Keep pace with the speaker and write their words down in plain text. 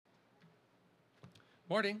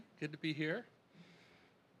Morning. Good to be here.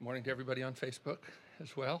 Morning to everybody on Facebook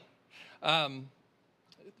as well.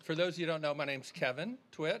 For those of you who don't know, my name's Kevin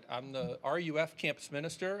Twitt. I'm the RUF campus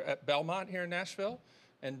minister at Belmont here in Nashville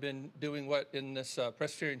and been doing what in this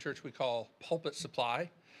Presbyterian church we call pulpit supply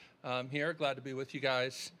here. Glad to be with you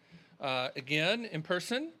guys again in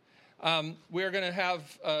person. We're going to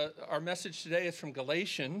have our message today is from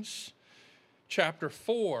Galatians chapter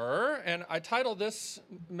 4, and I titled this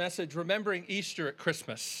message, Remembering Easter at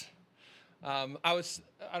Christmas. I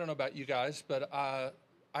don't know about you guys, but I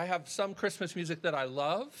have some Christmas music that I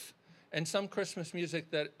love and some Christmas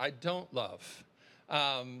music that I don't love.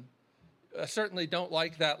 I certainly don't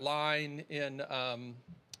like that line in,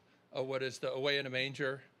 Away in a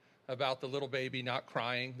Manger, about the little baby not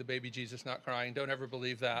crying, the baby Jesus not crying. Don't ever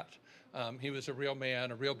believe that. He was a real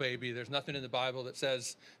man, a real baby. There's nothing in the Bible that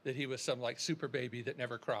says that he was some like super baby that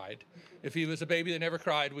never cried. If he was a baby that never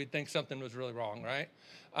cried, we'd think something was really wrong, right?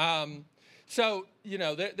 So,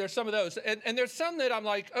 there's some of those. And there's some that I'm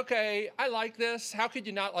like, okay, I like this. How could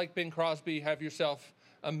you not like Bing Crosby, have yourself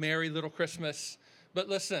a merry little Christmas? But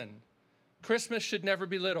listen, Christmas should never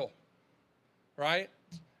be little, right?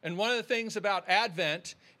 And one of the things about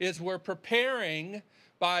Advent is we're preparing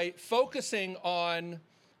by focusing on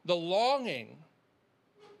the longing,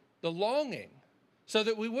 so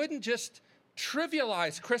that we wouldn't just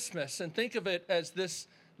trivialize Christmas and think of it as this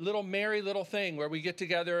little merry little thing where we get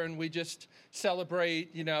together and we just celebrate,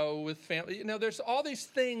 with family. There's all these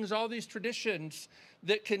things, all these traditions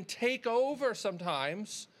that can take over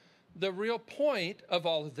sometimes the real point of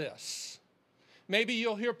all of this. Maybe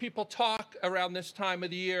you'll hear people talk around this time of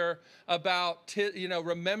the year about,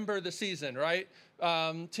 remember the season, right?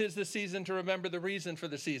 'Tis the season to remember the reason for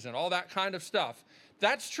the season, all that kind of stuff.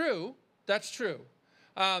 That's true.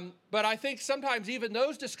 But I think sometimes even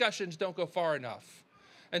those discussions don't go far enough.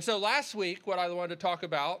 And so last week, what I wanted to talk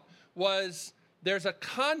about was there's a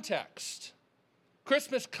context.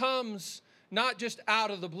 Christmas comes not just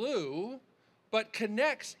out of the blue, but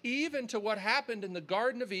connects even to what happened in the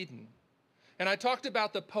Garden of Eden. And I talked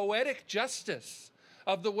about the poetic justice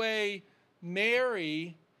of the way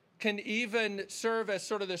Mary can even serve as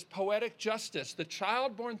sort of this poetic justice, the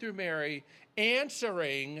child born through Mary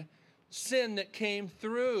answering sin that came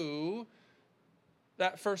through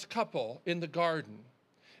that first couple in the garden.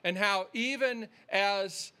 And how even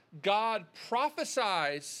as God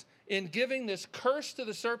prophesies in giving this curse to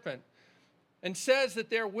the serpent and says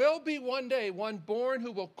that there will be one day one born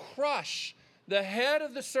who will crush the head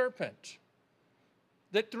of the serpent,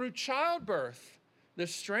 that through childbirth,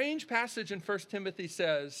 this strange passage in 1 Timothy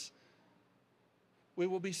says, we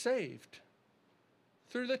will be saved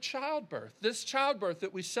through the childbirth, this childbirth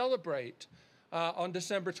that we celebrate on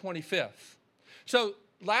December 25th. So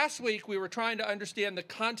last week, we were trying to understand the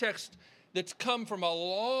context that's come from a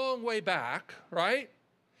long way back, right?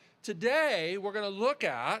 Today, we're going to look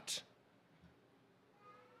at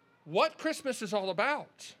what Christmas is all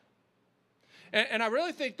about. And I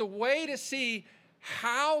really think the way to see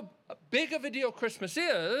how big of a deal Christmas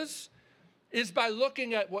is by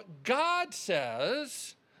looking at what God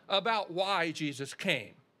says about why Jesus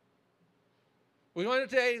came. We want to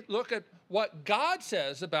today look at what God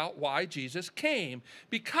says about why Jesus came,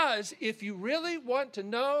 because if you really want to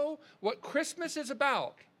know what Christmas is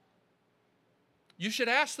about, you should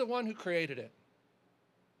ask the one who created it.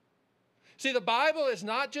 See, the Bible is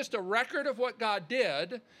not just a record of what God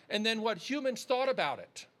did and then what humans thought about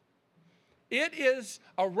it. It is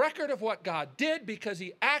a record of what God did because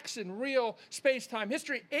he acts in real space-time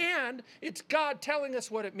history, and it's God telling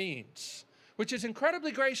us what it means, which is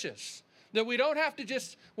incredibly gracious, that we don't have to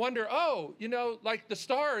just wonder, like the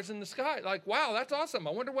stars in the sky, like, wow, that's awesome.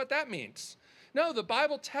 I wonder what that means. No, the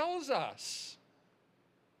Bible tells us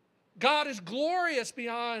God is glorious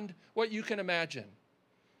beyond what you can imagine,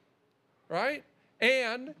 right?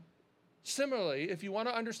 And similarly, if you want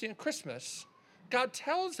to understand Christmas, God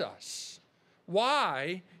tells us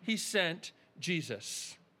why he sent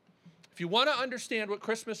Jesus. If you want to understand what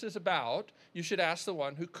Christmas is about, you should ask the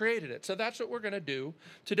one who created it. So that's what we're going to do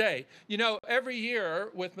today. Every year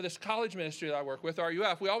with this college ministry that I work with,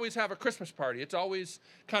 RUF, we always have a Christmas party. It's always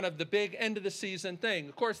kind of the big end of the season thing.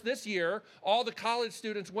 Of course, this year, all the college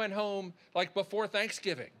students went home like before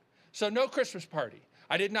Thanksgiving. So no Christmas party.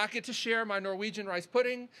 I did not get to share my Norwegian rice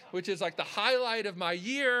pudding, which is like the highlight of my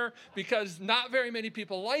year because not very many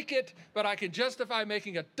people like it, but I can justify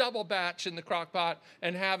making a double batch in the crock pot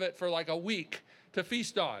and have it for like a week to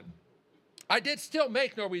feast on. I did still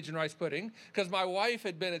make Norwegian rice pudding because my wife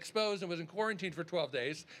had been exposed and was in quarantine for 12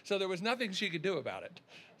 days, so there was nothing she could do about it.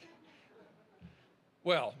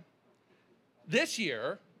 Well, this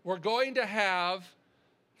year, we're going to have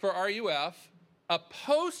for RUF a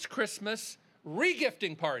post-Christmas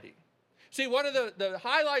regifting party. See, one of the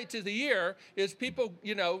highlights of the year is people,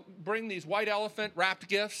 bring these white elephant wrapped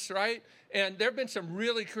gifts, right? And there have been some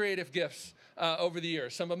really creative gifts over the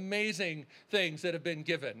years, some amazing things that have been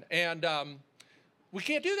given. And we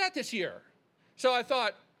can't do that this year. So I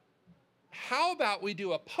thought, how about we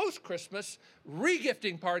do a post-Christmas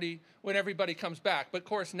regifting party when everybody comes back? But of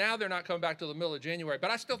course, now they're not coming back till the middle of January, but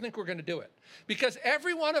I still think we're going to do it. Because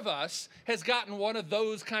every one of us has gotten one of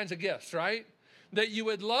those kinds of gifts, right? That you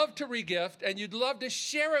would love to regift, and you'd love to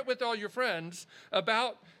share it with all your friends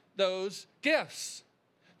about those gifts.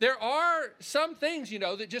 There are some things,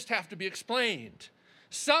 that just have to be explained.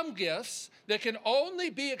 Some gifts that can only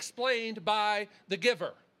be explained by the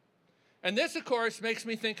giver. And this, of course, makes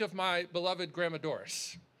me think of my beloved Grandma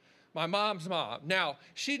Doris, my mom's mom. Now,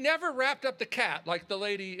 she never wrapped up the cat like the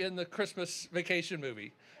lady in the Christmas Vacation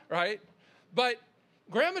movie, right? But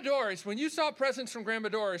Grandma Doris, when you saw presents from Grandma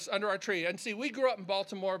Doris under our tree, and see, we grew up in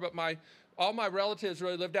Baltimore, but all my relatives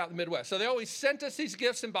really lived out in the Midwest. So they always sent us these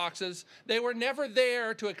gifts in boxes. They were never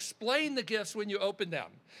there to explain the gifts when you opened them.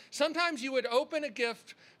 Sometimes you would open a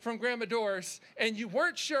gift from Grandma Doris, and you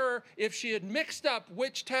weren't sure if she had mixed up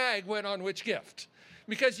which tag went on which gift.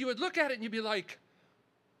 Because you would look at it and you'd be like,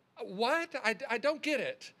 what? I don't get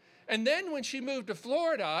it. And then when she moved to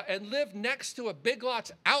Florida and lived next to a Big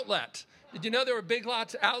Lots outlet, did you know there were Big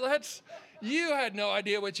Lots outlets? You had no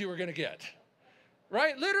idea what you were going to get.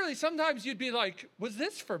 Right? Literally, sometimes you'd be like, was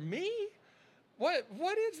this for me? What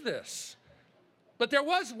is this? But there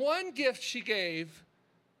was one gift she gave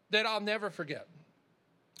that I'll never forget.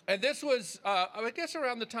 And this was, I guess,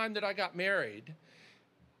 around the time that I got married.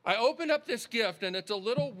 I opened up this gift, and it's a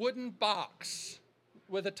little wooden box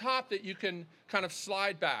with a top that you can kind of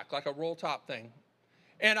slide back, like a roll top thing.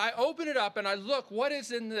 And I open it up, and I look, what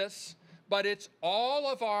is in this? But it's all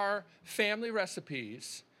of our family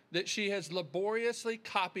recipes that she has laboriously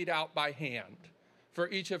copied out by hand for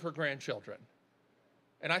each of her grandchildren.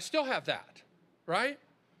 And I still have that, right?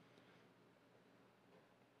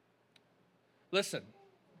 Listen,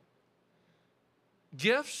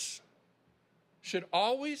 gifts should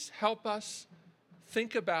always help us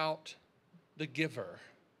think about the giver.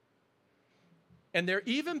 And they're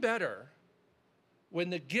even better when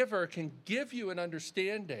the giver can give you an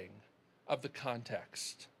understanding of the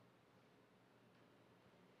context.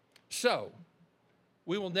 So,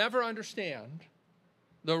 we will never understand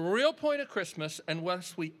the real point of Christmas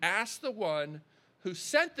unless we ask the one who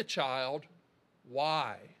sent the child,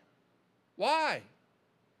 why? Why?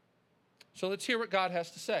 So let's hear what God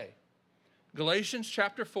has to say. Galatians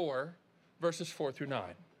chapter 4, verses 4 through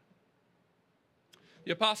 9.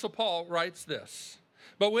 The Apostle Paul writes this,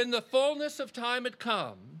 "But when the fullness of time had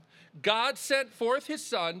come, God sent forth his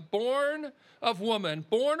Son, born of woman,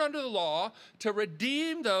 born under the law, to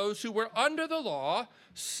redeem those who were under the law,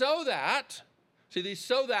 so that," see, these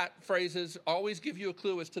 "so that" phrases always give you a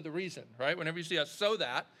clue as to the reason, right? Whenever you see a "so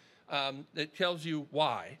that," it tells you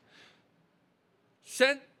why.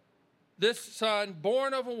 Sent this Son,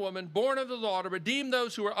 born of a woman, born of the law, to redeem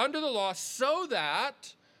those who were under the law, so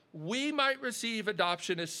that we might receive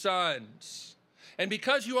adoption as sons. And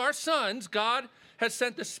because you are sons, God has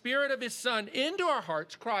sent the Spirit of his Son into our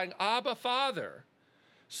hearts, crying, "Abba, Father."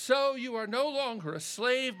 So you are no longer a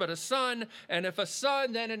slave, but a son, and if a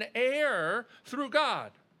son, then an heir through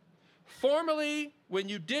God. Formerly, when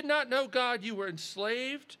you did not know God, you were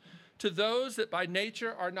enslaved to those that by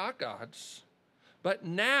nature are not God's. But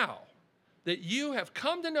now that you have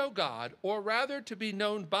come to know God, or rather to be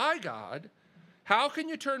known by God, how can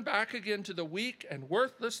you turn back again to the weak and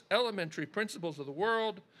worthless elementary principles of the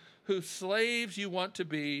world, whose slaves you want to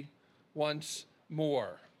be once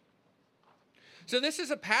more? So this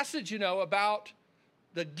is a passage, about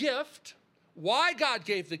the gift, why God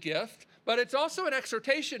gave the gift, but it's also an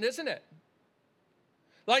exhortation, isn't it?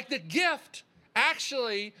 Like the gift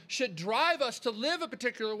actually should drive us to live a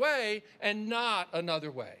particular way and not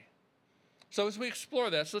another way. So as we explore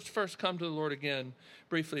this, let's first come to the Lord again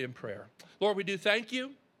briefly in prayer. Lord, we do thank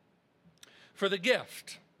you for the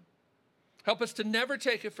gift. Help us to never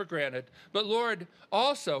take it for granted. But Lord,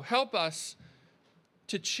 also help us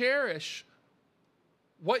to cherish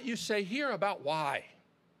what you say here about why.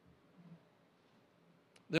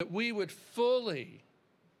 That we would fully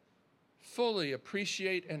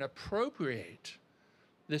appreciate and appropriate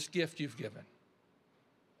this gift you've given.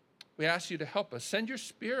 We ask you to help us. Send your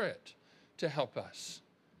Spirit to help us,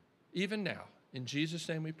 even now. In Jesus'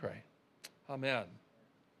 name we pray. Amen.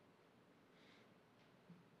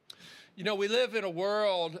 We live in a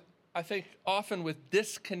world, I think, often with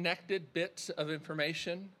disconnected bits of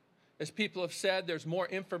information. As people have said, there's more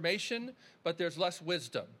information, but there's less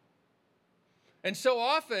wisdom. And so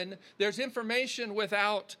often, there's information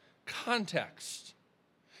without context.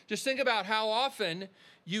 Just think about how often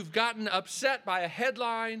you've gotten upset by a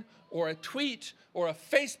headline or a tweet or a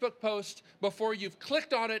Facebook post before you've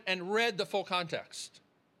clicked on it and read the full context,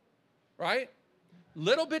 right?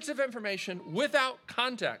 Little bits of information without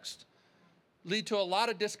context lead to a lot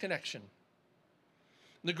of disconnection.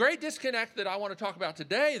 The great disconnect that I want to talk about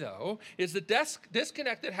today, though, is the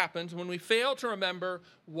disconnect that happens when we fail to remember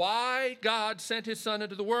why God sent his son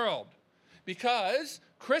into the world. Because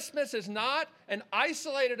Christmas is not an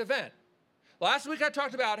isolated event. Last week I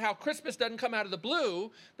talked about how Christmas doesn't come out of the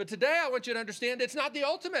blue, but today I want you to understand it's not the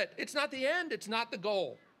ultimate, it's not the end, it's not the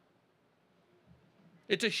goal.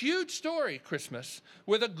 It's a huge story, Christmas,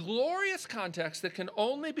 with a glorious context that can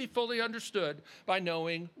only be fully understood by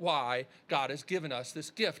knowing why God has given us this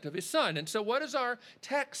gift of his son. And so what does our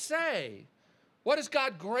text say? What does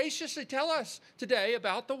God graciously tell us today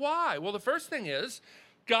about the why? Well, the first thing is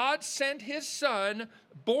God sent his son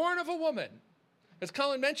born of a woman. As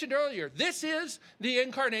Colin mentioned earlier, this is the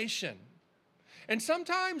incarnation. And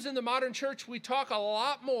sometimes in the modern church, we talk a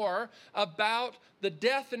lot more about the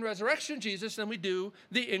death and resurrection of Jesus than we do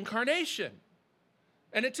the incarnation.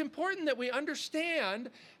 And it's important that we understand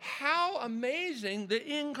how amazing the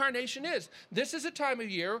incarnation is. This is a time of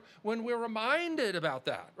year when we're reminded about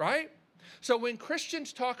that, right? So when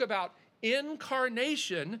Christians talk about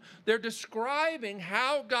incarnation, they're describing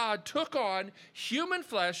how God took on human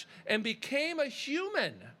flesh and became a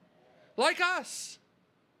human like us.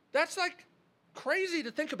 That's like crazy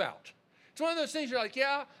to think about. It's one of those things you're like,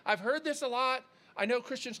 yeah, I've heard this a lot. I know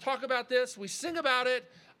Christians talk about this. We sing about it.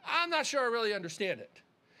 I'm not sure I really understand it.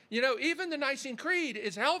 You know, even the Nicene Creed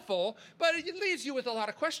is helpful, but it leaves you with a lot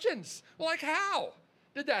of questions. Well, like, how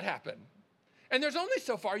did that happen? And there's only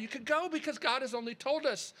so far you could go because God has only told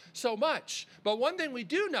us so much. But one thing we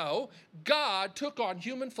do know, God took on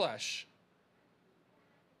human flesh.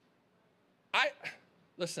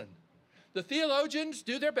 Listen, the theologians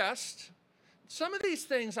do their best. Some of these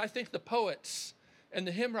things, I think the poets and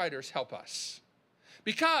the hymn writers help us.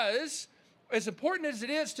 Because as important as it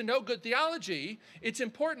is to know good theology, it's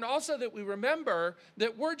important also that we remember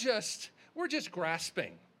that we're just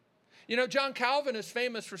grasping. You know, John Calvin is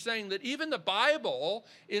famous for saying that even the Bible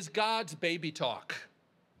is God's baby talk.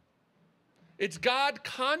 It's God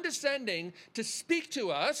condescending to speak to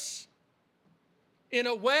us in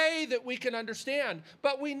a way that we can understand,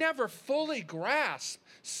 but we never fully grasp,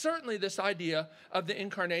 certainly, this idea of the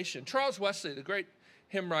incarnation. Charles Wesley, the great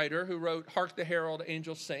hymn writer who wrote Hark the Herald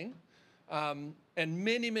Angels Sing, and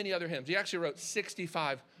many, many other hymns. He actually wrote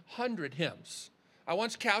 6,500 hymns. I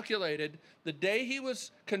once calculated the day he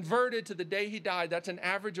was converted to the day he died, that's an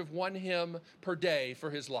average of one hymn per day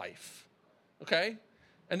for his life, okay?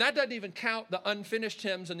 And that doesn't even count the unfinished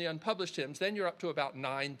hymns and the unpublished hymns. Then you're up to about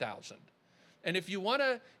 9,000. And if you want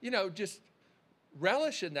to, just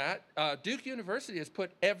relish in that, Duke University has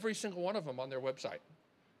put every single one of them on their website.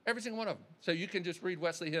 Every single one of them. So you can just read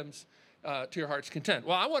Wesley hymns to your heart's content.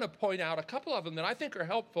 Well, I want to point out a couple of them that I think are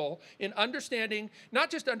helpful in understanding,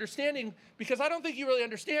 not just understanding, because I don't think you really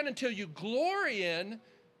understand until you glory in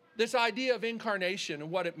this idea of incarnation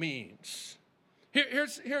and what it means.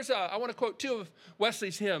 I want to quote two of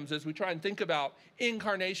Wesley's hymns as we try and think about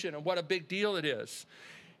incarnation and what a big deal it is.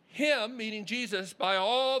 Him, meaning Jesus, by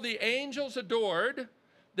all the angels adored,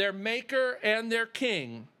 their maker and their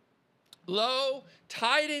king. Lo,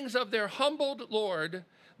 tidings of their humbled Lord,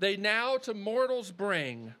 they now to mortals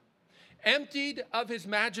bring. Emptied of his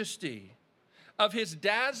majesty, of his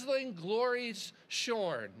dazzling glories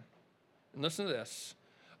shorn. And listen to this.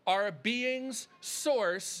 Our being's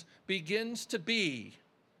source begins to be,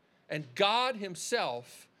 and God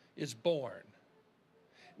himself is born.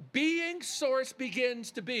 Being source begins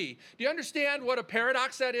to be. Do you understand what a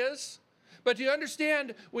paradox that is? But do you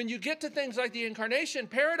understand when you get to things like the incarnation,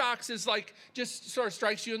 paradox is like just sort of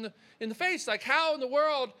strikes you in the face. Like, how in the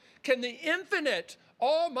world can the infinite,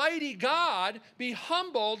 almighty God be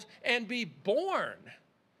humbled and be born?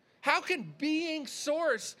 How can being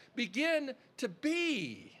source begin to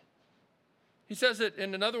be? He says it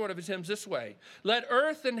in another one of his hymns this way. Let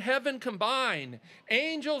earth and heaven combine,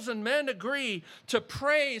 angels and men agree to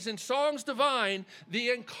praise in songs divine the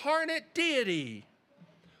incarnate deity.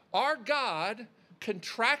 Our God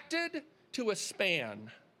contracted to a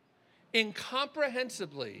span,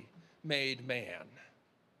 incomprehensibly made man.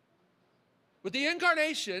 With the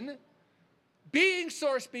incarnation, being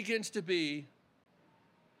source begins to be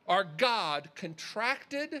our God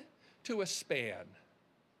contracted to a span.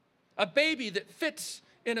 A baby that fits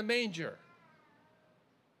in a manger.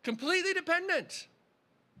 completely dependent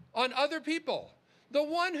on other people. The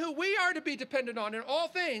one who we are to be dependent on in all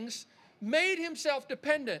things made himself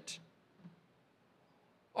dependent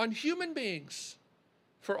on human beings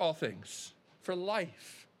for all things, for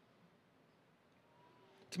life.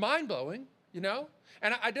 It's mind-blowing, you know?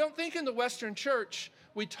 And I don't think in the Western church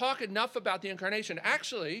we talk enough about the incarnation.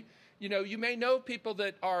 Actually, you know, you may know people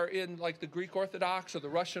that are in like the Greek Orthodox or the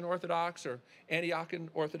Russian Orthodox or Antiochian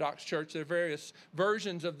Orthodox Church. There are various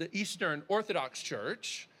versions of the Eastern Orthodox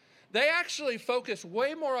Church. They actually focus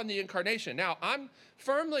way more on the incarnation. Now, I'm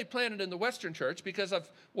firmly planted in the Western church because of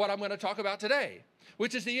what I'm going to talk about today,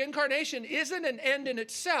 which is the incarnation isn't an end in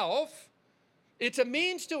itself. It's a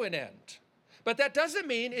means to an end. But that doesn't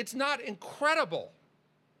mean it's not incredible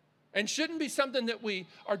and shouldn't be something that we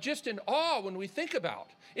are just in awe when we think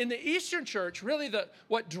about. In the Eastern church, really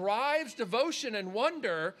what drives devotion and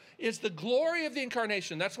wonder is the glory of the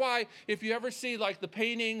incarnation. That's why if you ever see like the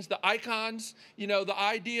paintings, the icons, you know, the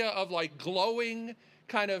idea of like glowing,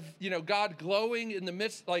 kind of, you know, God glowing in the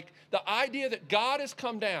midst, like the idea that God has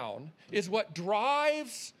come down is what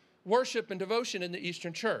drives worship and devotion in the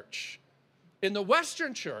Eastern church. In the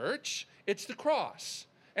Western church, it's the cross.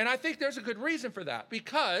 And I think there's a good reason for that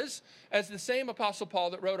because, as the same Apostle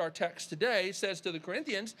Paul that wrote our text today says to the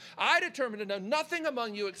Corinthians, I determined to know nothing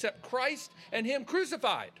among you except Christ and him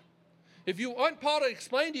crucified. If you want Paul to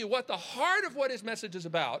explain to you what the heart of what his message is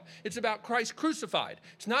about, it's about Christ crucified.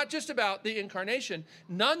 It's not just about the incarnation.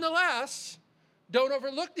 Nonetheless, don't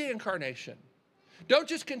overlook the incarnation. Don't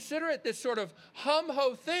just consider it this sort of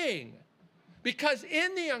hum-ho thing. Because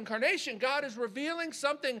in the incarnation, God is revealing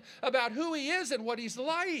something about who he is and what he's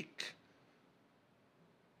like.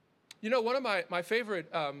 You know, one of my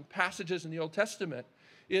favorite passages in the Old Testament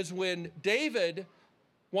is when David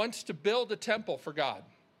wants to build a temple for God.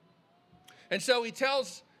 And so he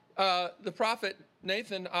tells the prophet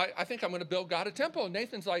Nathan, I think I'm going to build God a temple. And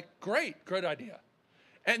Nathan's like, great idea.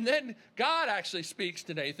 And then God actually speaks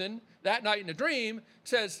to Nathan that night in a dream,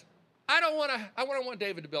 says, I want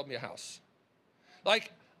David to build me a house.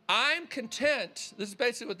 Like, I'm content, this is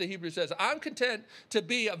basically what the Hebrew says, I'm content to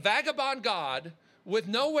be a vagabond God with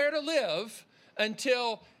nowhere to live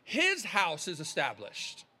until his house is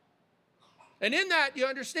established. And in that, you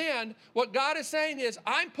understand what God is saying is,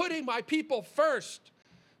 I'm putting my people first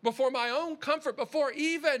before my own comfort, before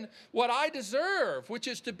even what I deserve, which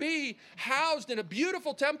is to be housed in a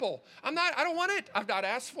beautiful temple. I don't want it. I've not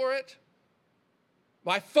asked for it.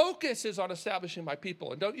 My focus is on establishing my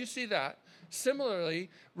people. And don't you see that? Similarly,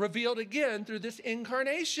 revealed again through this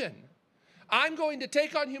incarnation. I'm going to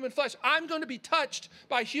take on human flesh. I'm going to be touched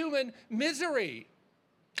by human misery.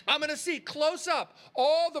 I'm going to see close up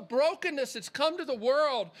all the brokenness that's come to the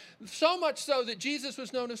world, so much so that Jesus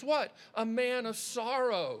was known as what? A man of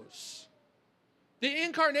sorrows. The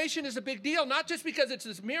incarnation is a big deal, not just because it's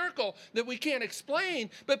this miracle that we can't explain,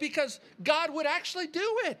 but because God would actually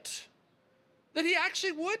do it. That he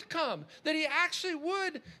actually would come, that he actually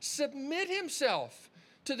would submit himself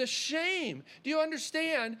to the shame. Do you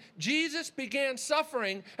understand? Jesus began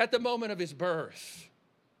suffering at the moment of his birth.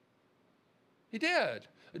 He did.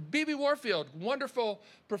 B.B. Warfield, wonderful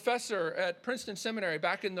professor at Princeton Seminary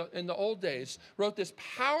back in the old days, wrote this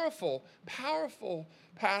powerful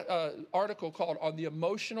article called On the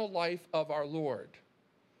Emotional Life of Our Lord,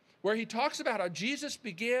 where he talks about how Jesus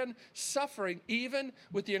began suffering even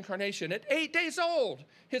with the incarnation. At 8 days old,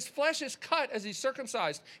 his flesh is cut as he's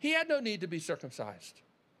circumcised. He had no need to be circumcised.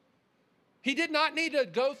 He did not need to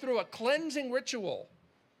go through a cleansing ritual.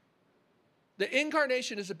 The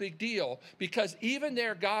incarnation is a big deal because even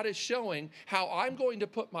there, God is showing how I'm going to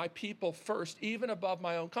put my people first, even above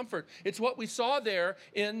my own comfort. It's what we saw there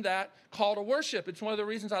in that call to worship. It's one of the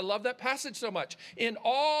reasons I love that passage so much. In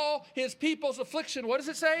all his people's affliction, what does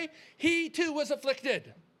it say? He too was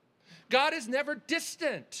afflicted. God is never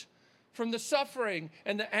distant from the suffering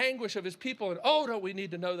and the anguish of his people. And oh, don't we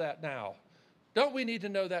need to know that now? Don't we need to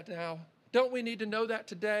know that now? Don't we need to know that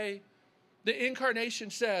today? The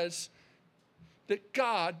incarnation says that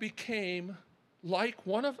God became like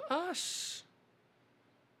one of us.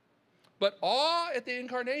 But awe at the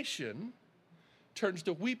incarnation turns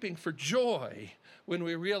to weeping for joy when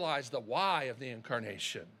we realize the why of the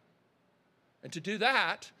incarnation. And to do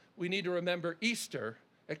that, we need to remember Easter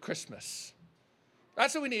at Christmas.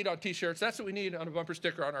 That's what we need on t-shirts. That's what we need on a bumper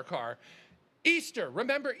sticker on our car. Easter.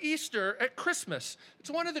 Remember Easter at Christmas.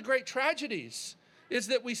 It's one of the great tragedies is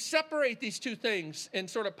that we separate these two things in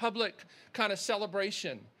sort of public kind of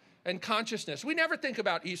celebration and consciousness. We never think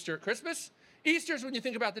about Easter at Christmas. Easter is when you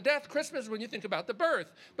think about the death. Christmas is when you think about the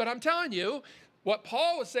birth. But I'm telling you, what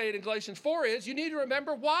Paul was saying in Galatians 4 is you need to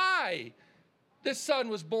remember why this son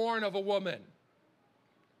was born of a woman.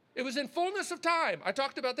 It was in fullness of time. I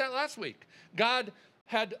talked about that last week. God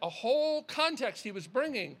had a whole context he was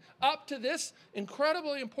bringing up to this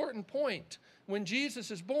incredibly important point when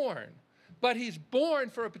Jesus is born. But he's born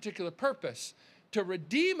for a particular purpose, to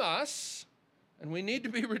redeem us, and we need to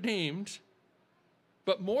be redeemed.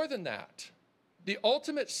 But more than that, the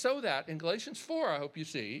ultimate so that in Galatians 4, I hope you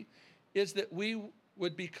see, is that we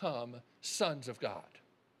would become sons of God.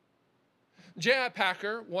 J.I.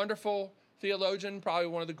 Packer, wonderful theologian, probably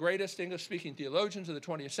one of the greatest English-speaking theologians of the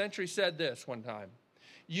 20th century, said this one time: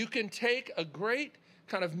 you can take a great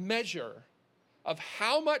kind of measure of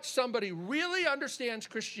how much somebody really understands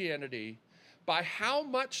Christianity by how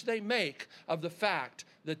much they make of the fact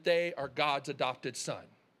that they are God's adopted son.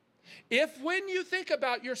 If when you think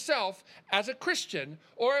about yourself as a Christian,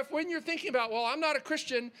 or if when you're thinking about, well, I'm not a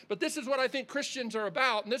Christian, but this is what I think Christians are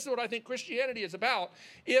about, and this is what I think Christianity is about,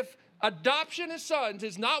 if adoption as sons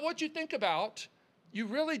is not what you think about, you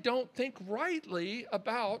really don't think rightly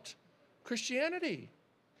about Christianity.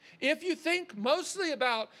 If you think mostly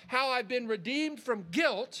about how I've been redeemed from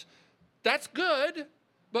guilt, that's good,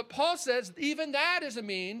 but Paul says even that is a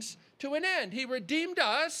means to an end. He redeemed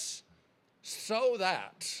us so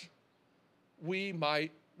that we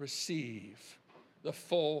might receive the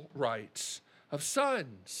full rights of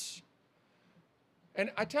sons.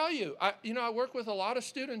 And I tell you, I work with a lot of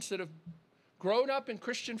students that have grown up in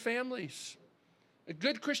Christian families,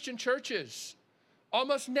 good Christian churches.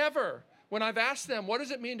 Almost never, when I've asked them, what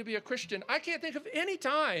does it mean to be a Christian? I can't think of any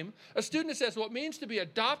time a student says, well, it means to be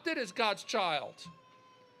adopted as God's child.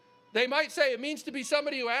 They might say it means to be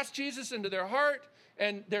somebody who asked Jesus into their heart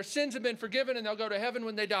and their sins have been forgiven and they'll go to heaven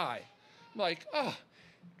when they die. I'm like, oh,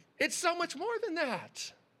 it's so much more than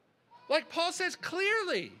that. Like Paul says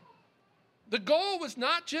clearly, the goal was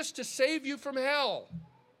not just to save you from hell.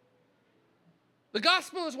 The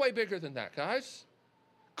gospel is way bigger than that, guys.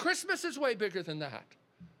 Christmas is way bigger than that.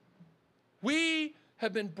 We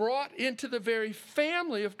have been brought into the very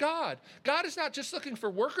family of God. God is not just looking for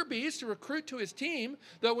worker bees to recruit to his team,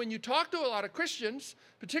 though when you talk to a lot of Christians,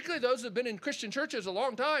 particularly those who have been in Christian churches a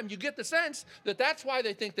long time, you get the sense that that's why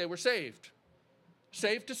they think they were saved.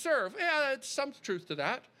 Saved to serve. Yeah, there's some truth to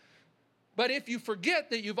that. But if you forget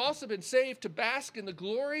that you've also been saved to bask in the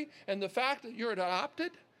glory and the fact that you're adopted,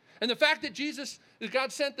 and the fact that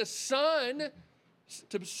God sent the Son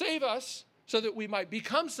to save us so that we might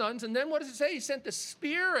become sons, and then what does it say? He sent the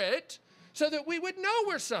Spirit so that we would know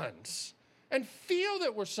we're sons and feel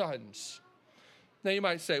that we're sons. Now you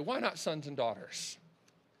might say, why not sons and daughters?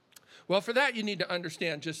 Well, for that you need to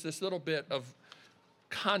understand just this little bit of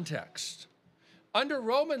context. Under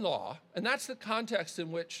Roman law, and that's the context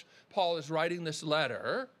in which Paul is writing this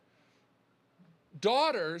letter,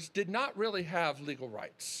 daughters did not really have legal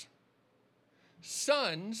rights.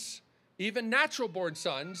 Sons, even natural-born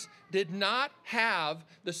sons, did not have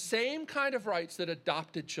the same kind of rights that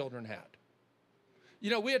adopted children had. You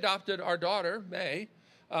know, we adopted our daughter, May,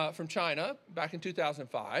 from China back in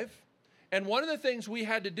 2005. And one of the things we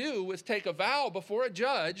had to do was take a vow before a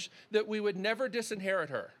judge that we would never disinherit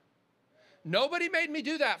her. Nobody made me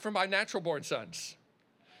do that for my natural-born sons.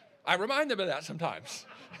 I remind them of that sometimes.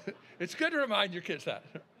 It's good to remind your kids that.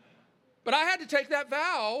 But I had to take that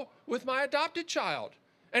vow with my adopted child.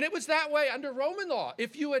 And it was that way under Roman law.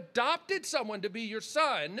 If you adopted someone to be your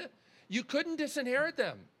son, you couldn't disinherit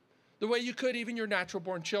them the way you could even your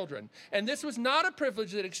natural-born children. And this was not a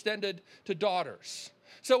privilege that extended to daughters.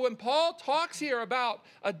 So when Paul talks here about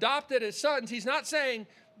adopted as sons, he's not saying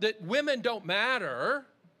that women don't matter.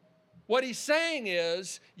 What he's saying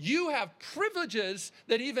is you have privileges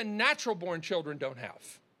that even natural-born children don't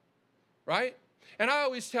have, right? And I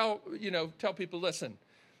always tell people, listen,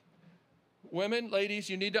 women, ladies,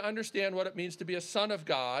 you need to understand what it means to be a son of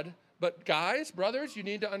God. But guys, brothers, you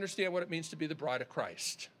need to understand what it means to be the bride of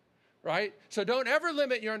Christ, right? So don't ever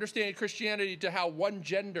limit your understanding of Christianity to how one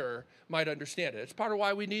gender might understand it. It's part of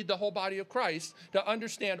why we need the whole body of Christ to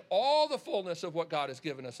understand all the fullness of what God has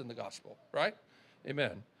given us in the gospel, right?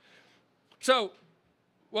 Amen. So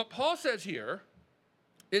what Paul says here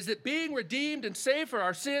is that being redeemed and saved for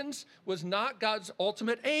our sins was not God's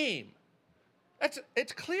ultimate aim.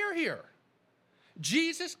 It's clear here.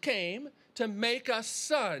 Jesus came to make us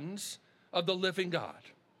sons of the living God.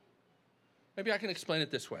 Maybe I can explain it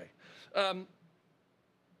this way.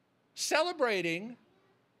 Celebrating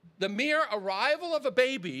the mere arrival of a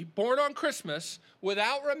baby born on Christmas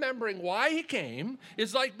without remembering why he came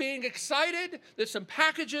is like being excited that some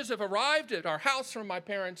packages have arrived at our house from my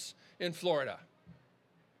parents in Florida.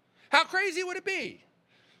 How crazy would it be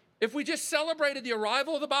if we just celebrated the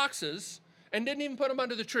arrival of the boxes and didn't even put them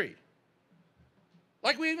under the tree?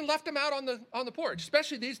 Like we even left them out on the porch,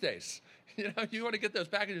 especially these days. You want to get those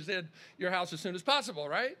packages in your house as soon as possible,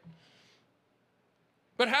 right?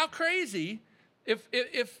 But how crazy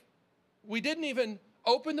if we didn't even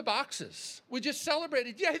open the boxes. We just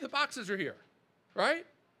celebrated, yay, the boxes are here, right?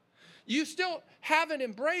 You still haven't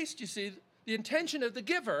embraced, you see, the intention of the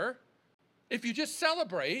giver if you just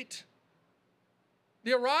celebrate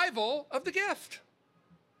the arrival of the gift.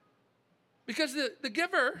 Because the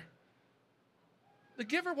giver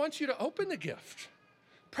wants you to open the gift.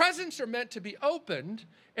 Presents are meant to be opened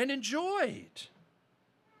and enjoyed,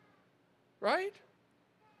 right?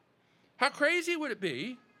 How crazy would it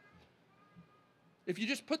be if you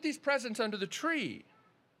just put these presents under the tree?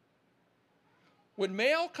 When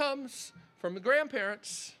mail comes from the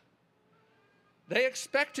grandparents, they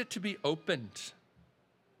expect it to be opened.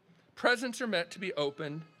 Presents are meant to be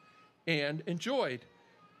opened and enjoyed.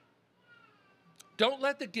 Don't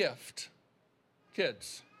let the gift,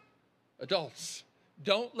 kids, adults,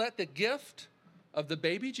 don't let the gift of the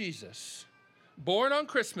baby Jesus, born on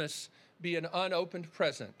Christmas, be an unopened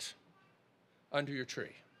present under your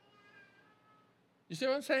tree. You see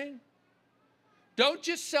what I'm saying? Don't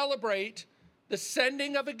just celebrate the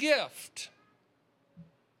sending of a gift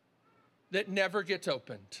that never gets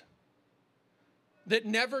opened, that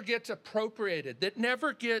never gets appropriated, that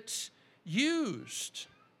never gets used.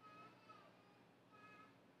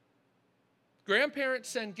 Grandparents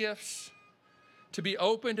send gifts to be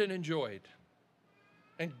opened and enjoyed.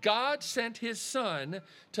 And God sent his son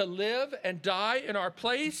to live and die in our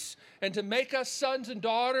place and to make us sons and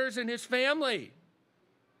daughters in his family.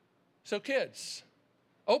 So kids,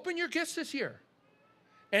 open your gifts this year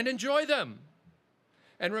and enjoy them.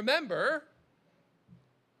 And remember,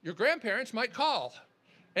 your grandparents might call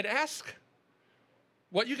and ask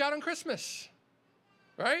what you got on Christmas,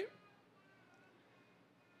 right?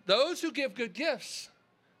 Those who give good gifts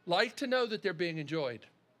like to know that they're being enjoyed.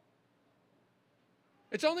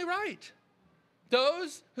 It's only right.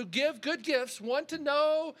 Those who give good gifts want to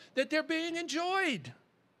know that they're being enjoyed.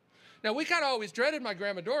 Now, we kind of always dreaded my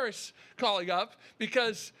Grandma Doris calling up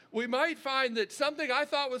because we might find that something I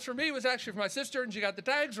thought was for me was actually for my sister and she got the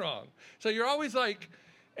tags wrong. So you're always like,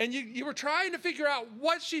 and you were trying to figure out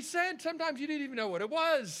what she sent. Sometimes you didn't even know what it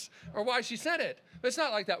was or why she sent it. But it's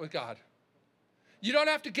not like that with God. You don't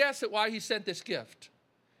have to guess at why he sent this gift.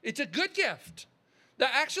 It's a good gift.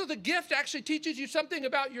 The gift actually teaches you something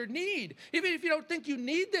about your need, even if you don't think you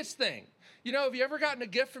need this thing. Have you ever gotten a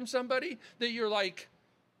gift from somebody that you're like,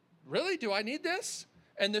 really, do I need this?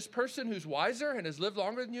 And this person who's wiser and has lived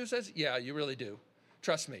longer than you says, yeah, you really do.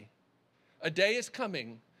 Trust me. A day is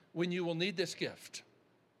coming when you will need this gift,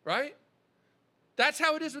 right? That's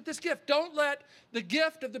how it is with this gift. Don't let the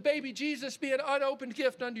gift of the baby Jesus be an unopened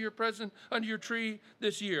gift under your tree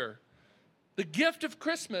this year. The gift of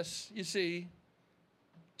Christmas, you see,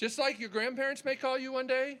 just like your grandparents may call you one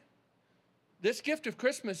day, this gift of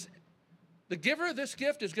Christmas, the giver of this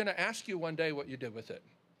gift is going to ask you one day what you did with it.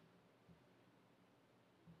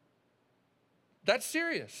 That's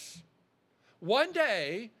serious. One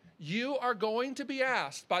day, you are going to be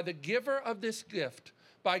asked by the giver of this gift,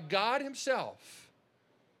 by God himself,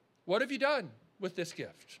 what have you done with this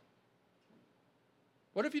gift?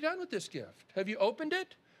 What have you done with this gift? Have you opened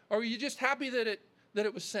it? Or are you just happy that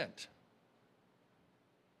it was sent?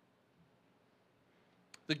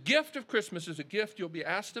 The gift of Christmas is a gift you'll be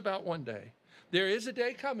asked about one day. There is a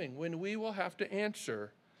day coming when we will have to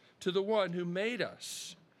answer to the one who made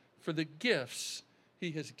us for the gifts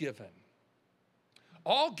he has given.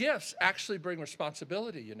 All gifts actually bring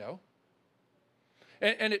responsibility,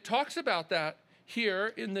 And it talks about that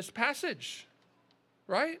here in this passage,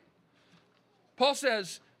 right? Paul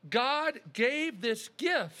says, God gave this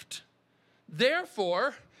gift.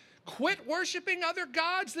 Therefore, quit worshiping other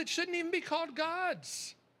gods that shouldn't even be called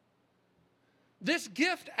gods. This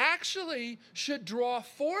gift actually should draw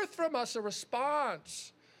forth from us a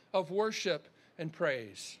response of worship and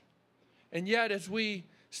praise. And yet, as we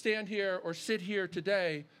stand here or sit here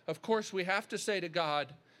today, of course, we have to say to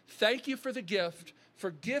God, thank you for the gift.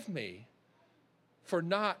 Forgive me for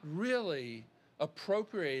not really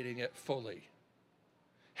appropriating it fully.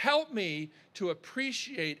 Help me to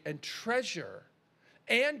appreciate and treasure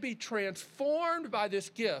and be transformed by this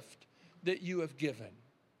gift that you have given.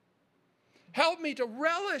 Help me to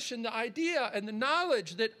relish in the idea and the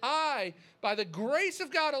knowledge that I, by the grace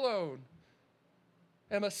of God alone,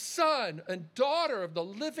 am a son and daughter of the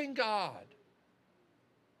living God.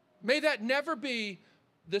 May that never be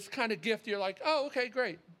this kind of gift you're like, oh, okay,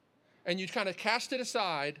 great. And you kind of cast it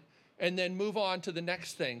aside and then move on to the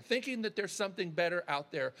next thing, thinking that there's something better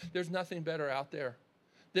out there. There's nothing better out there.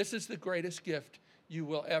 This is the greatest gift you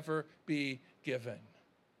will ever be given.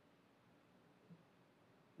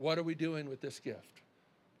 What are we doing with this gift?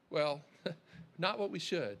 Well, not what we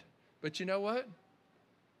should. But you know what?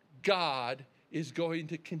 God is going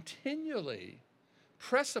to continually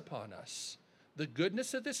press upon us the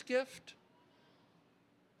goodness of this gift.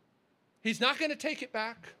 He's not going to take it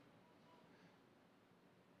back.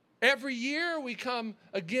 Every year we come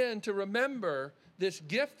again to remember this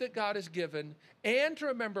gift that God has given and to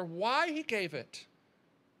remember why he gave it.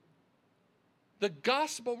 The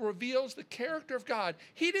gospel reveals the character of God.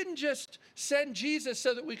 He didn't just send Jesus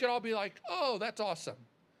so that we could all be like, oh, that's awesome.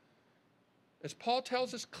 As Paul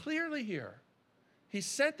tells us clearly here, he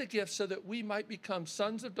sent the gift so that we might become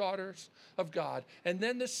sons and daughters of God. And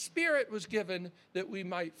then the Spirit was given that we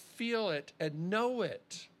might feel it and know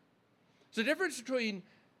it. There's a difference between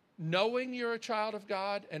knowing you're a child of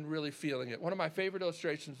God and really feeling it. One of my favorite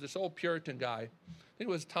illustrations, this old Puritan guy, I think it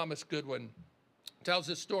was Thomas Goodwin, tells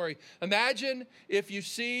this story. Imagine if you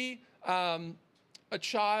see a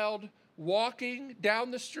child walking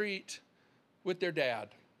down the street with their dad.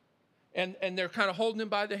 And they're kind of holding him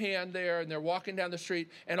by the hand there, and they're walking down the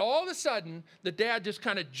street. And all of a sudden, the dad just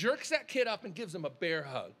kind of jerks that kid up and gives him a bear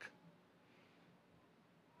hug.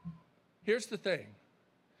 Here's the thing.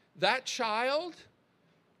 That child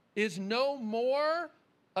is no more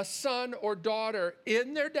a son or daughter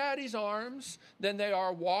in their daddy's arms than they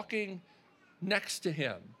are walking next to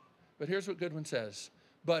him. But here's what Goodwin says.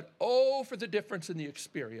 But oh, for the difference in the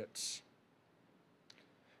experience.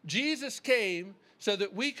 Jesus came so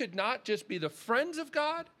that we could not just be the friends of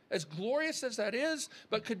God, as glorious as that is,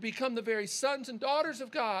 but could become the very sons and daughters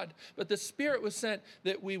of God. But the Spirit was sent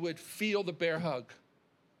that we would feel the bear hug.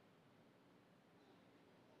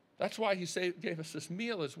 That's why he gave us this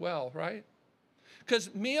meal as well, right?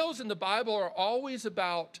 Because meals in the Bible are always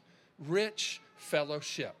about rich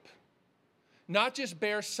fellowship, not just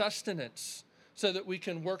bare sustenance so that we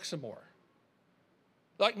can work some more.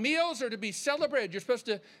 Like meals are to be celebrated. You're supposed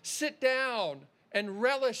to sit down and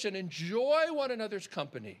relish and enjoy one another's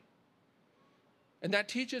company. And that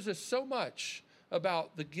teaches us so much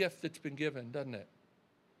about the gift that's been given, doesn't it?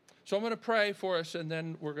 So I'm going to pray for us, and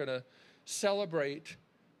then we're going to celebrate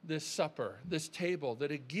this supper, this table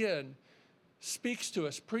that again speaks to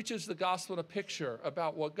us, preaches the gospel in a picture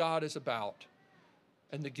about what God is about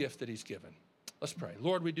and the gift that he's given. Let's pray.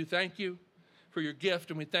 Lord, we do thank you for your gift,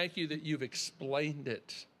 and we thank you that you've explained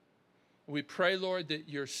it. We pray, Lord, that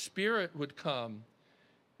your Spirit would come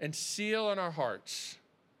and seal in our hearts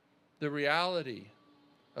the reality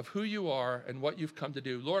of who you are and what you've come to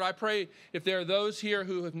do. Lord, I pray if there are those here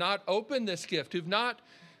who have not opened this gift, who've not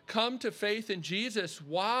come to faith in Jesus,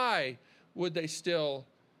 why would they still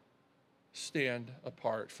stand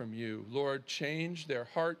apart from you? Lord, change their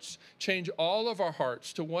hearts, change all of our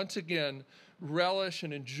hearts to once again relish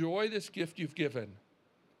and enjoy this gift you've given.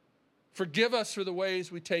 Forgive us for the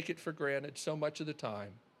ways we take it for granted so much of the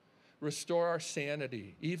time. Restore our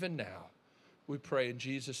sanity even now. We pray in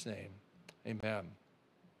Jesus' name. Amen.